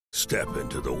Step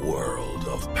into the world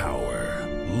of power,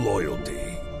 loyalty,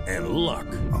 and luck.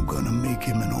 I'm gonna make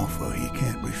him an offer he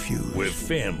can't refuse. With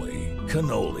family,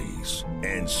 cannolis,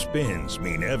 and spins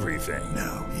mean everything.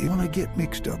 Now, you wanna get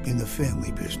mixed up in the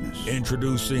family business.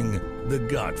 Introducing The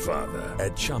Godfather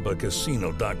at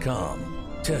ChumbaCasino.com.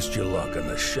 Test your luck in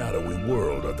the shadowy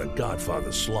world of The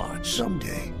Godfather slot.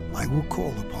 Someday, I will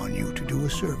call upon you to do a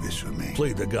service for me.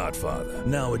 Play The Godfather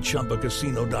now at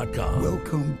ChumbaCasino.com.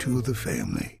 Welcome to the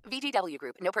family. VGW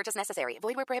Group. No purchase necessary.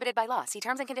 Void where prohibited by law. See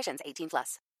terms and conditions.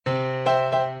 18+.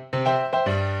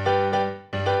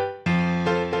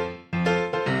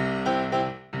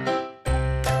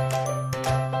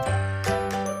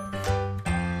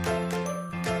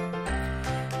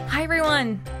 Hi,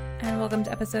 everyone, and welcome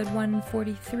to episode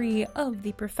 143 of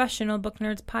the Professional Book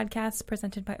Nerds podcast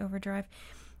presented by Overdrive.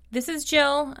 This is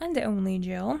Jill, and only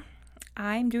Jill.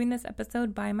 I'm doing this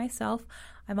episode by myself.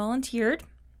 I volunteered,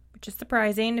 which is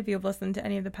surprising if you've listened to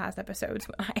any of the past episodes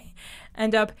when I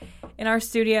end up in our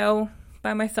studio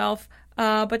by myself.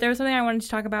 But there was something I wanted to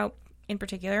talk about in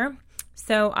particular.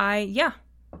 So I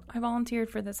volunteered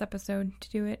for this episode to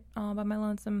do it all by my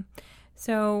lonesome.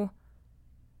 So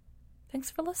thanks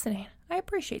for listening. I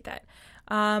appreciate that.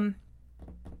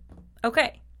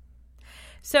 Okay.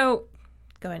 So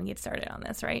go ahead and get started on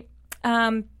this, right?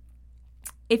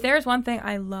 If there's one thing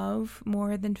I love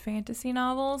more than fantasy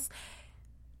novels,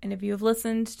 and if you have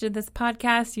listened to this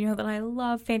podcast, you know that I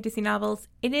love fantasy novels.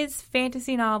 It is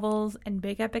fantasy novels and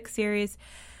big epic series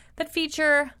that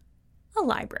feature a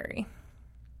library.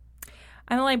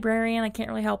 I'm a librarian. I can't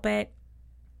really help it.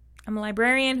 I'm a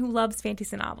librarian who loves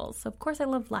fantasy novels. So, of course, I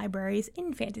love libraries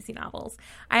in fantasy novels.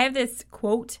 I have this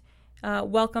quote,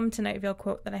 Welcome to Night Vale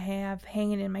quote that I have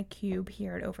hanging in my cube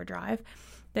here at Overdrive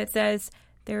that says,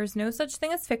 "There is no such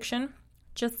thing as fiction,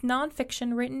 just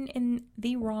nonfiction written in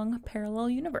the wrong parallel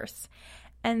universe."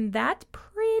 And that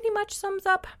pretty much sums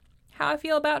up how I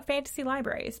feel about fantasy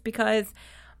libraries, because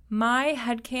my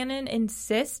headcanon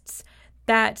insists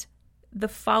that the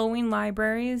following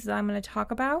libraries that I'm going to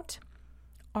talk about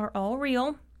are all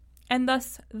real, and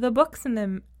thus the books in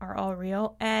them are all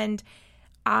real, and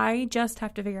I just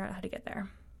have to figure out how to get there.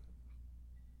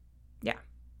 Yeah,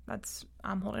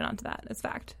 I'm holding on to that as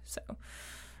fact. So,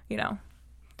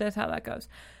 that's how that goes.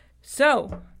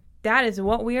 So, that is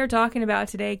what we are talking about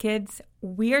today, kids.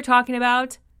 We are talking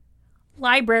about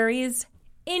libraries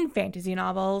in fantasy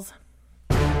novels.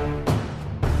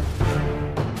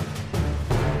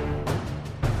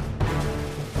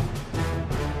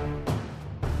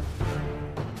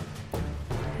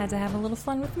 Had to have a little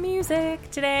fun with music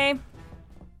today.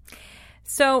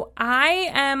 So I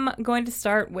am going to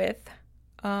start with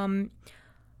the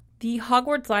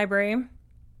Hogwarts Library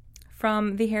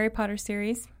from the Harry Potter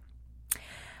series.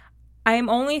 I am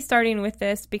only starting with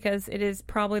this because it is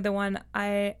probably the one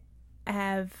I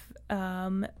have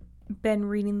been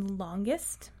reading the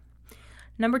longest.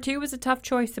 Number 2 was a tough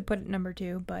choice to put at number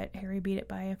 2, but Harry beat it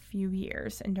by a few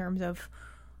years in terms of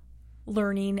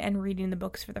learning and reading the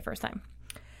books for the first time.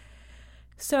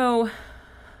 So,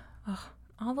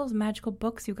 all those magical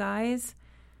books, you guys.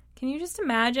 Can you just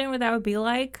imagine what that would be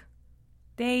like?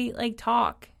 They,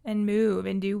 talk and move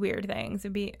and do weird things.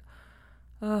 It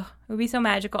would be so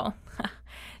magical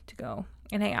to go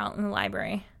and hang out in the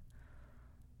library.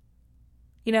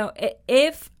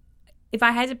 If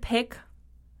I had to pick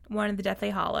one of the Deathly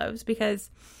Hallows,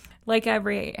 because like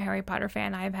every Harry Potter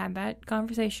fan, I've had that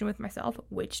conversation with myself.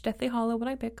 Which Deathly Hallow would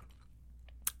I pick?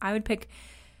 I would pick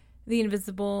the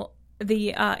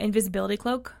invisibility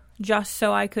cloak, just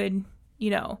so I could,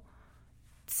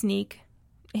 sneak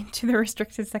into the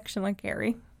restricted section like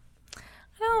Harry. I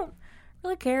don't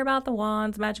really care about the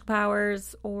wands, magic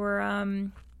powers, or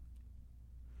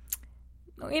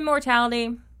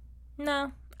immortality.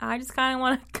 No, I just kind of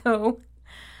want to go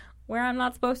where I'm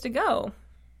not supposed to go.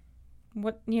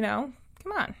 Come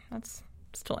on, that's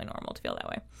totally normal to feel that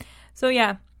way. So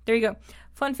yeah, there you go.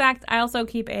 Fun fact, I also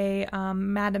keep a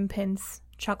Madam Pince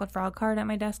chocolate frog card at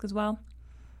my desk as well.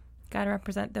 Gotta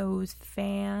represent those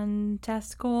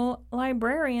fantastical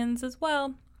librarians as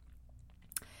well.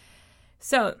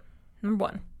 So, number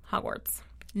 1, Hogwarts.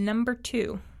 Number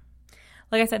 2.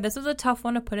 Like I said, this was a tough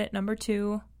one to put at number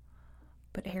 2,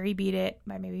 but Harry beat it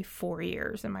by maybe 4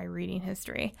 years in my reading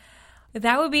history.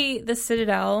 That would be The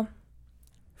Citadel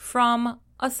from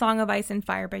A Song of Ice and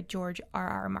Fire by George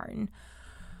R.R. Martin.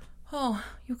 Oh,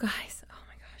 you guys. Oh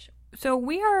my gosh. So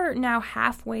we are now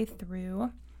halfway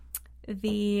through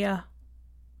the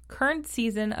current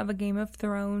season of A Game of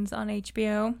Thrones on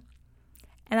HBO,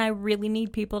 and I really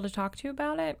need people to talk to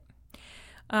about it.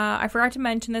 I forgot to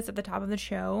mention this at the top of the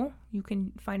show. You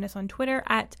can find us on Twitter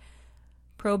at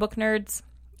 @ProBookNerds.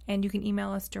 And you can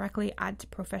email us directly at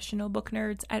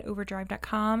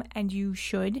professionalbooknerds@overdrive.com. And you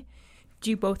should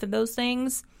do both of those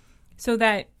things so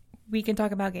that we can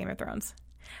talk about Game of Thrones.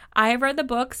 I have read the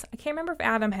books. I can't remember if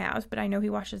Adam has, but I know he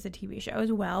watches the TV show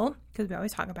as well because we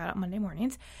always talk about it on Monday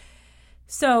mornings.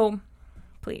 So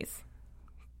please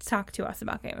talk to us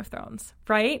about Game of Thrones,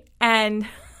 right? And I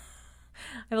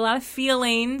have a lot of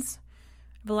feelings.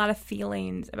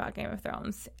 About Game of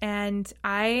Thrones. And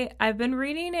I've been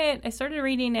reading it. I started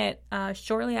reading it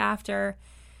shortly after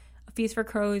A Feast for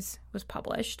Crows was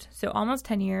published. So almost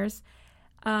 10 years.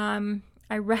 I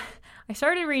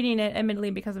started reading it,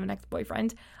 admittedly, because of an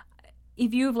ex-boyfriend.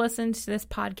 If you've listened to this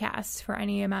podcast for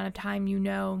any amount of time, you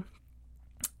know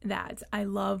that I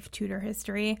love Tudor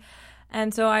history.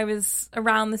 And so I was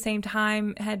around the same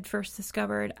time, had first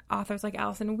discovered authors like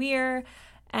Alison Weir,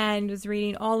 and was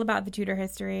reading all about the Tudor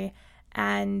history.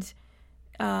 And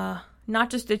not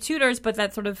just the Tudors, but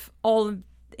that sort of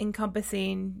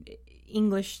all-encompassing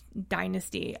English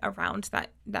dynasty around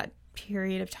that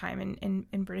period of time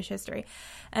in British history.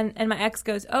 And my ex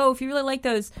goes, oh, if you really like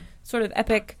those sort of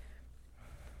epic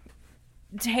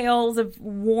tales of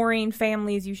warring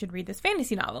families, you should read this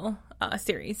fantasy novel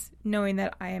series, knowing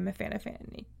that I am a fan of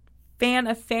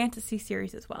fantasy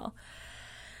series as well.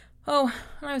 Oh,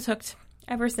 I was hooked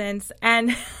ever since.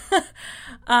 And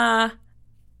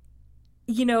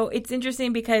it's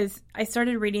interesting because I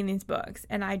started reading these books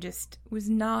and I just was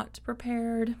not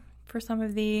prepared for some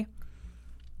of the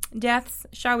deaths,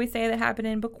 shall we say, that happened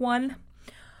in book 1.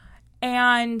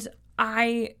 And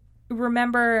I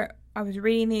remember I was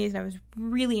reading these and I was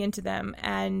really into them,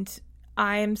 and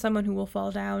I am someone who will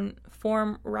fall down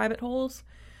form rabbit holes.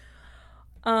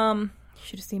 You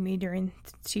should have seen me during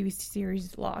the TV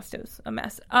series Lost. It was a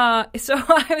mess. So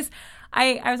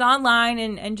I was online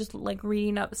and just like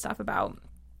reading up stuff about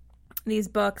these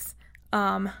books.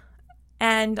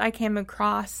 And I came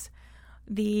across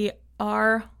the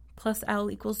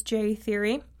R+L=J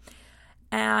theory.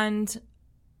 And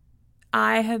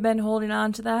I have been holding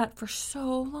on to that for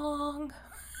so long.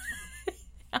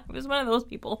 I was one of those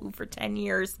people who for 10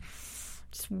 years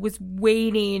just was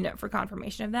waiting for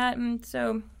confirmation of that. And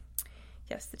so,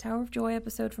 yes, the Tower of Joy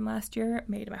episode from last year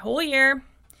made my whole year.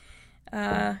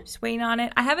 Just waiting on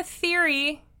it. I have a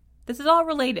theory. This is all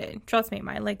related. Trust me,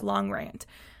 my long rant.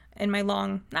 And my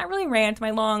long, not really rant,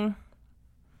 my long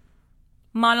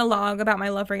monologue about my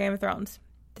love for Game of Thrones.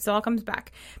 This all comes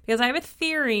back. Because I have a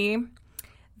theory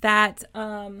that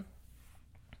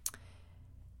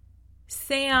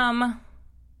Sam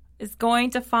is going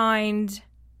to find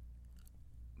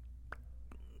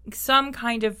some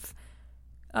kind of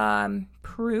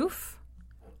proof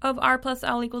of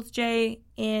R+L=J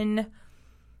in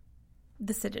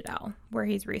the Citadel where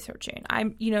he's researching.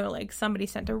 Somebody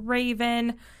sent a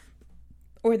raven,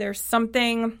 or there's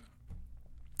something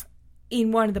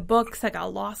in one of the books that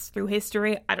got lost through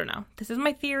history. I don't know. This is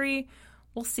my theory.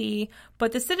 We'll see.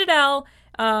 But the Citadel,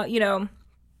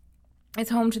 it's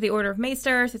home to the Order of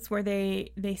Maesters. It's where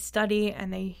they study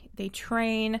and they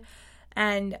train.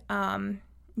 And,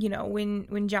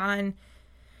 when Jon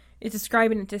is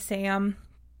describing it to Sam,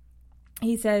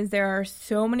 he says there are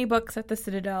so many books at the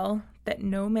Citadel that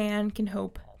no man can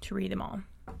hope to read them all.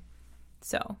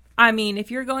 So,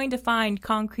 if you're going to find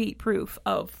concrete proof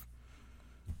of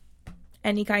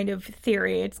any kind of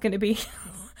theory, it's going to be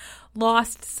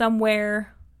lost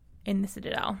somewhere in the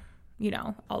Citadel.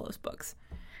 All those books.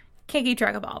 Can't keep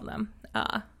track of all of them.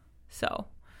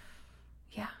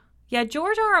 Yeah,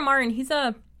 George R.R. Martin, he's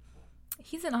an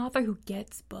author who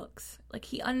gets books.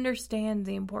 He understands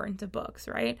the importance of books,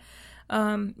 right?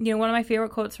 One of my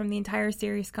favorite quotes from the entire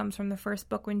series comes from the first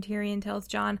book when Tyrion tells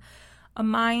Jon, "A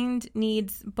mind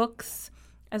needs books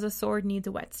as a sword needs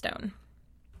a whetstone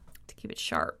to keep it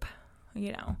sharp."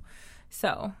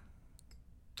 So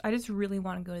I just really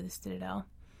want to go to the Citadel,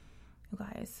 you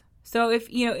guys. So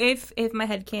if my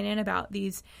headcanon about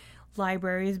these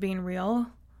libraries being real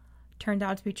turned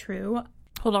out to be true,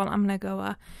 hold on, I'm gonna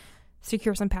go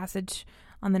secure some passage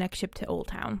on the next ship to Old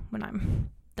Town when I'm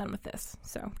done with this.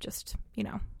 So just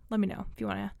let me know if you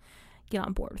want to get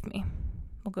on board with me.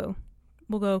 We'll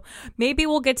go. Maybe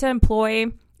we'll get to employ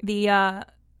the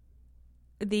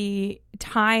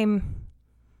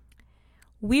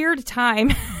weird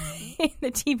time in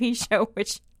the TV show,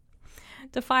 which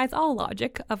defies all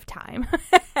logic of time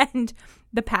and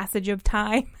the passage of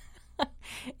time.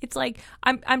 It's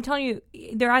I'm telling you,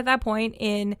 they're at that point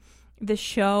in the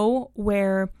show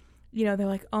where they're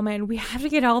like, oh man, we have to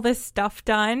get all this stuff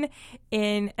done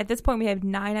at this point we have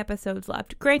 9 episodes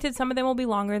left. Granted, some of them will be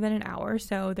longer than an hour,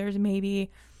 so there's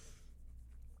maybe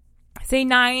say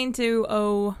 9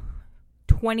 to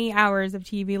 20 hours of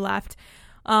TV left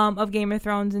of Game of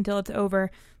Thrones until it's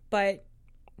over. But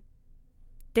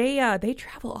they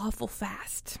travel awful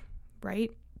fast, right?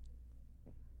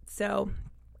 So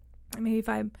maybe if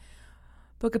I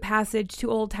book a passage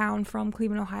to Old Town from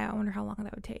Cleveland, Ohio, I wonder how long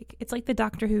that would take. It's like the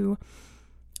Doctor Who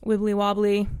wibbly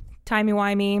wobbly,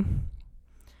 timey-wimey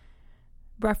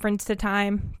reference to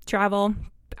time travel.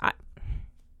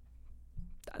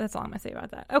 That's all I'm going to say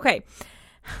about that. Okay.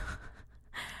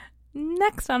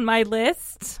 Next on my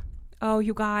list. Oh,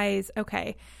 you guys.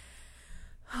 Okay.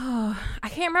 I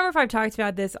can't remember if I've talked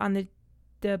about this on the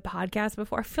podcast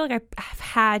before. I feel like I've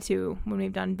had to when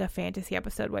we've done the fantasy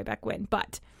episode way back when.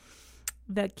 But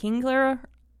the Kingler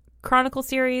Chronicle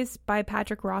series by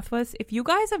Patrick Rothfuss. If you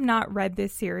guys have not read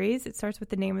this series, it starts with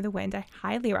The Name of the Wind. I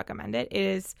highly recommend it. It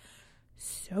is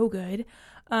so good.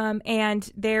 And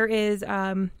there is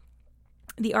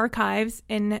the archives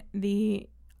in the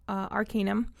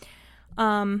Arcanum.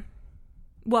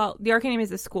 Well, the Arcanum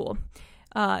is a school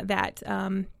that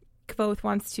Kvothe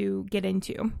wants to get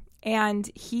into. And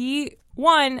he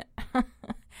has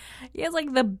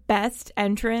like the best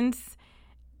entrance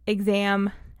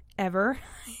exam ever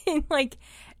in like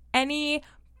any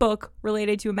book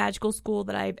related to a magical school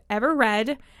that I've ever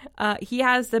read. He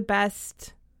has the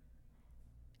best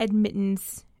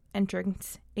admittance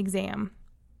entrance exam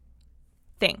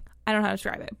thing. I don't know how to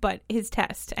describe it, but his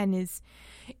test and his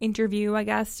interview, I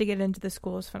guess, to get into the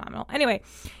school is phenomenal. Anyway,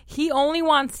 he only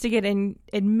wants to get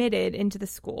admitted into the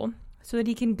school so that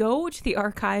he can go to the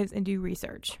archives and do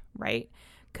research, right?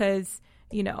 Because,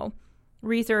 you know,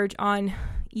 research on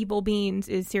evil beings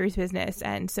is serious business,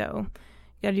 and so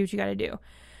you gotta do what you gotta do.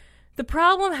 The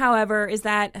problem, however, is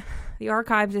that the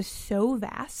archives is so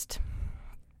vast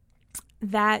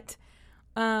that,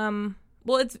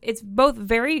 it's both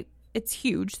it's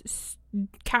huge,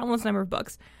 countless number of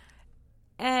books,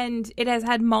 and it has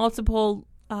had multiple,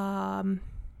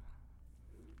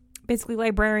 basically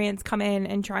librarians come in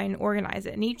and try and organize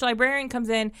it. And each librarian comes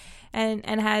in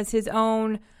and has his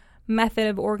own method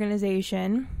of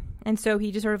organization. And so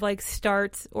he just sort of like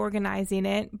starts organizing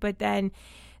it, but then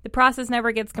the process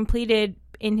never gets completed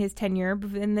in his tenure.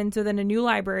 And then so a new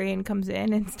librarian comes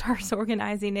in and starts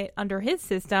organizing it under his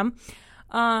system.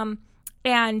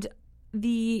 And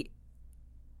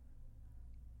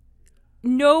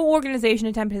no organization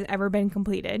attempt has ever been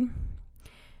completed,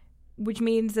 which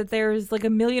means that there's like a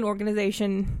million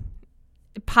organization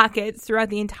pockets throughout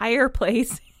the entire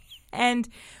place. And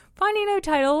finding a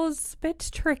title is a bit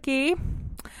tricky.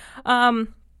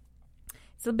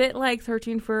 It's a bit like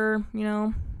searching for,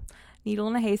 needle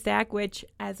in a haystack, which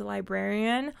as a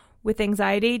librarian with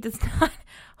anxiety does not,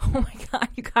 oh my God,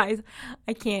 you guys,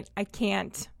 I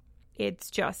can't. It's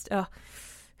just,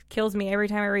 kills me every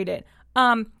time I read it.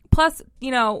 Plus,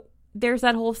 there's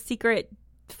that whole secret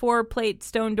 4-plate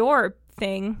stone door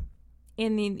thing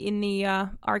in the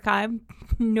archive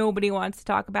nobody wants to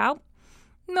talk about.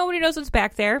 Nobody knows what's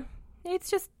back there. It's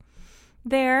just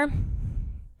there.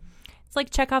 It's like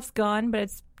Chekhov's gun, but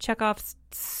it's Chekhov's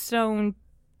stone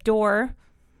door.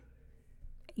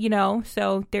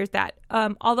 So there's that.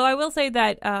 Although I will say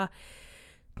that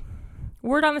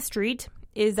word on the street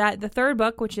is that the third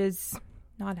book, which is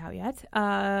not out yet,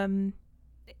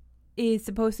 is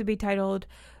supposed to be titled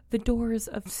The Doors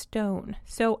of Stone.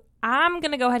 So I'm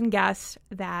going to go ahead and guess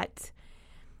that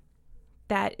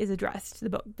is addressed. The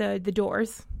book, the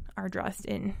doors are addressed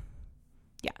in,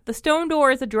 the stone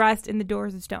door is addressed in The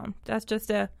Doors of Stone. That's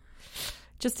just a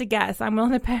guess. I'm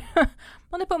willing to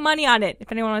put money on it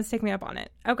if anyone wants to take me up on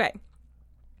it. Okay.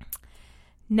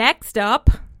 Next up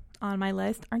on my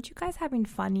list, aren't you guys having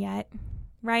fun yet?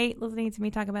 Right? Listening to me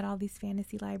talk about all these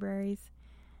fantasy libraries.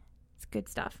 It's good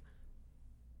stuff.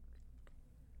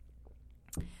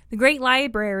 The Great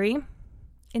Library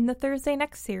in the Thursday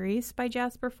Next series by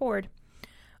Jasper Fforde.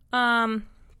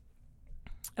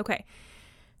 Okay.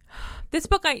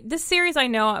 This series I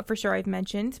know for sure I've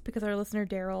mentioned because our listener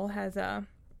Daryl has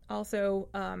also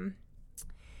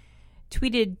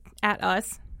tweeted at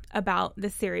us about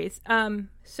this series.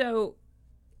 So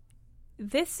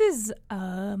this is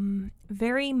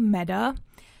very meta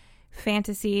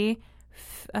fantasy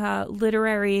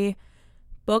literary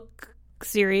book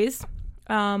series.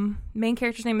 Main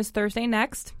character's name is Thursday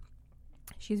Next.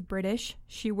 She's British.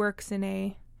 She works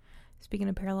in speaking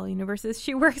of parallel universes,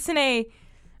 she works in a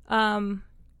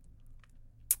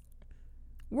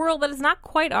world that is not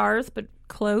quite ours, but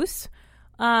close.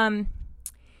 And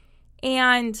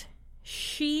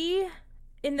she,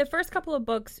 in the first couple of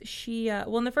books,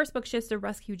 in the first book, she has to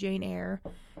rescue Jane Eyre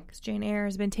because Jane Eyre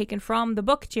has been taken from the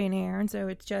book Jane Eyre. And so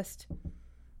it's just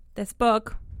this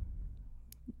book,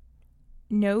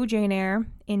 know Jane Eyre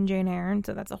in Jane Eyre, and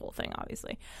so that's a whole thing,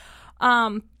 obviously.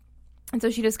 And so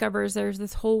she discovers there's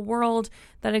this whole world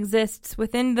that exists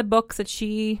within the books that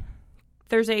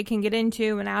Thursday can get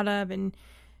into and out of, and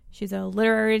she's a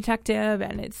literary detective,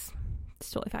 and it's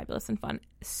totally fabulous and fun.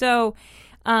 So,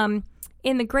 in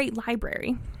the Great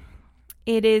Library,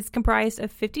 it is comprised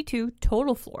of 52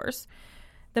 total floors.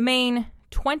 The main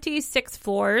 26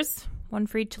 floors, one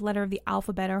for each letter of the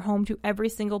alphabet, are home to every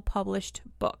single published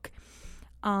book.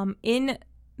 In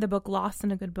the book Lost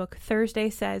in a Good Book, Thursday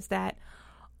says that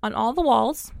on all the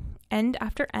walls, end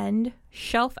after end,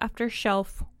 shelf after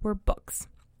shelf, were books.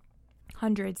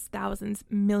 Hundreds, thousands,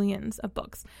 millions of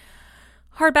books.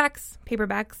 Hardbacks,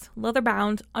 paperbacks,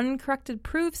 leather-bound, uncorrected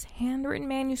proofs, handwritten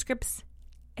manuscripts,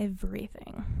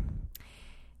 everything.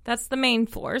 That's the main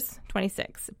floors,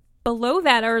 26. Below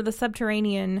that are the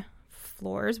subterranean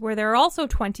floors, where there are also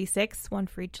 26, one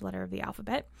for each letter of the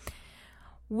alphabet,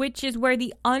 which is where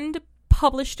the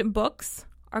unpublished books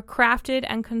are crafted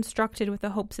and constructed with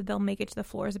the hopes that they'll make it to the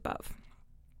floors above.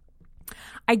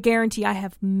 I guarantee I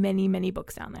have many, many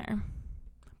books down there.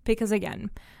 Because,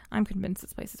 again, I'm convinced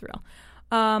this place is real.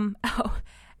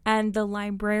 And the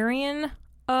librarian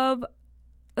of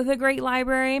the Great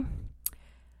Library,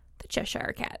 the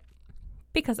Cheshire Cat.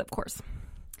 Because, of course.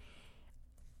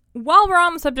 While we're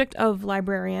on the subject of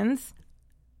librarians,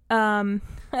 this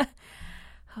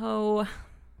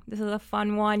is a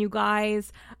fun one, you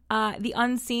guys. The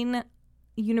Unseen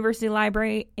University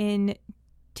Library in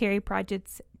Terry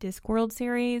Pratchett's Discworld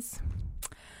series.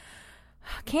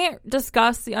 Can't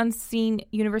discuss the Unseen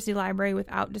University Library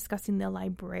without discussing the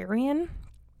librarian,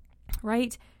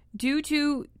 right? Due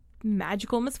to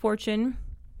magical misfortune,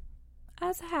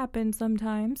 as happens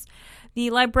sometimes, the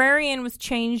librarian was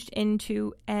changed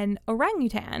into an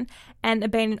orangutan and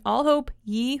abandoned all hope,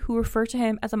 ye who refer to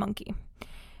him as a monkey.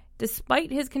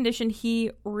 Despite his condition,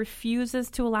 he refuses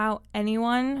to allow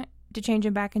anyone to change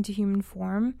him back into human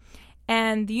form.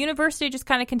 And the university just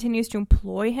kind of continues to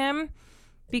employ him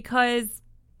because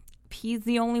he's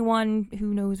the only one who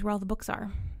knows where all the books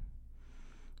are.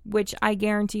 Which I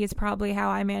guarantee is probably how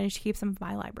I managed to keep some of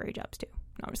my library jobs too.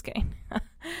 No, I'm just kidding.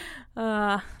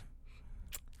 Fun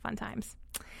times.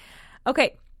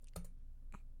 Okay.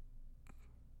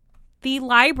 The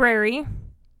library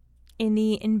in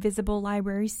the Invisible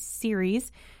Library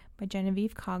series by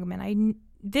Genevieve Cogman.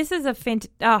 This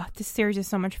series is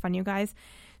so much fun, you guys.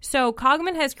 So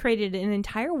Cogman has created an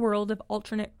entire world of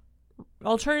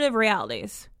alternative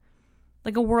realities.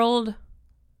 Like a world,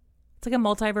 it's like a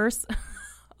multiverse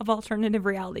of alternative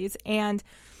realities. And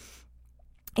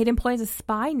it employs a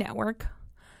spy network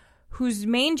whose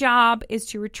main job is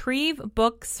to retrieve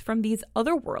books from these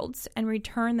other worlds and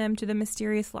return them to the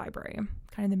mysterious library.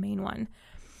 Kind of the main one.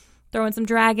 Throw in some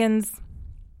dragons,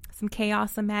 some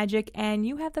chaos, some magic, and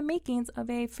you have the makings of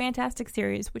a fantastic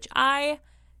series, which I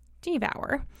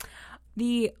devour.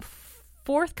 The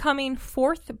forthcoming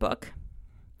fourth book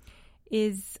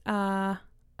is called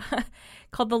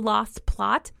The Lost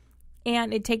Plot,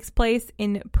 and it takes place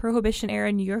in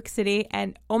Prohibition-era New York City,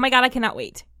 and oh my god, I cannot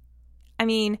wait. I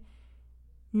mean,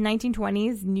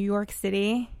 1920s New York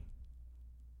City,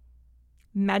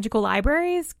 magical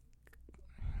libraries.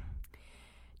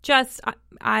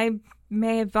 I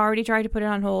may have already tried to put it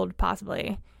on hold,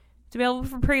 possibly. It's available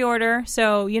for pre-order,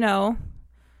 so,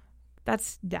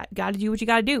 that gotta do what you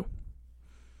gotta do.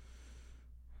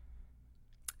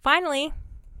 Finally,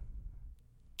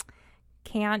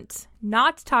 can't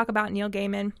not talk about Neil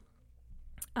Gaiman.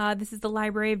 This is the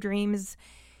Library of Dreams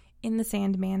in the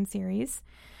Sandman series.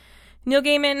 Neil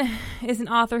Gaiman is an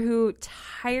author who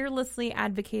tirelessly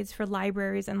advocates for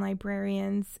libraries and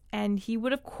librarians, and he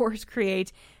would, of course,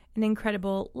 create an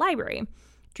incredible library.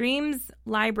 Dreams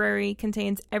Library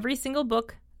contains every single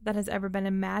book that has ever been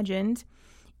imagined,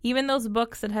 even those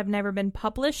books that have never been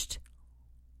published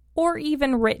or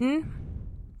even written,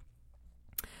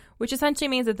 which essentially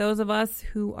means that those of us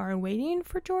who are waiting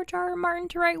for George R. R. Martin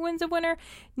to write Winds of Winter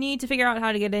need to figure out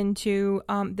how to get into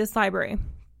this library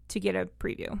to get a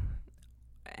preview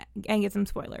and get some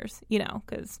spoilers,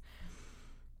 because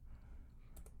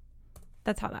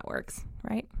that's how that works,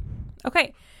 right?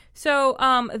 Okay, so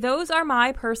those are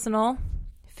my personal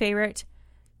favorite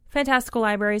fantastical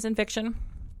libraries in fiction.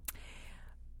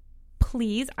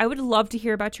 Please, I would love to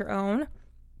hear about your own,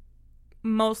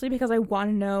 mostly because I want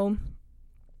to know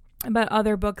about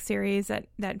other book series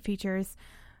that features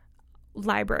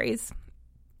libraries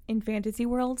in fantasy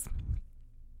worlds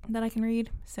that I can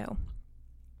read. So,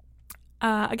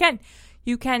 again,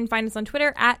 you can find us on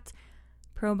Twitter at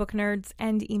ProBookNerds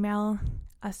and email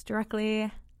us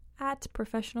directly at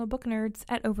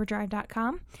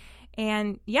professionalbooknerds@overdrive.com.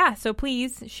 And yeah, so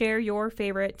please share your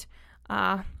favorite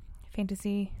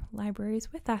fantasy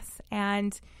libraries with us,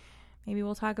 and maybe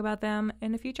we'll talk about them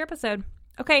in a future episode.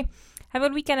 Okay, have a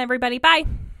good weekend, everybody. Bye!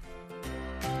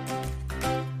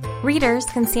 Readers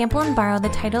can sample and borrow the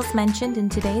titles mentioned in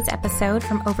today's episode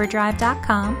from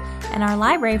overdrive.com, and our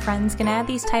library friends can add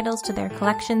these titles to their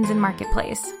collections in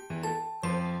Marketplace.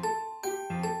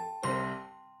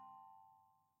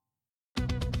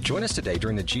 Join us today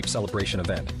during the Jeep Celebration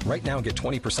event. Right now, get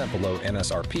 20% below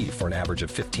MSRP for an average of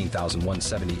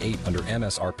 $15,178 under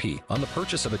MSRP on the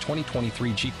purchase of a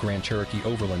 2023 Jeep Grand Cherokee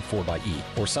Overland 4xe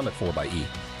or Summit 4xe.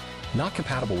 Not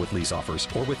compatible with lease offers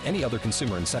or with any other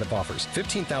consumer incentive offers.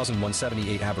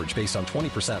 $15,178 average based on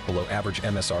 20% below average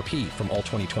MSRP from all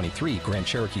 2023 Grand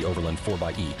Cherokee Overland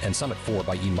 4xe and Summit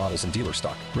 4xe models in dealer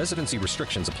stock. Residency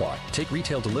restrictions apply. Take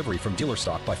retail delivery from dealer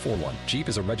stock by 4/1. Jeep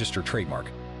is a registered trademark.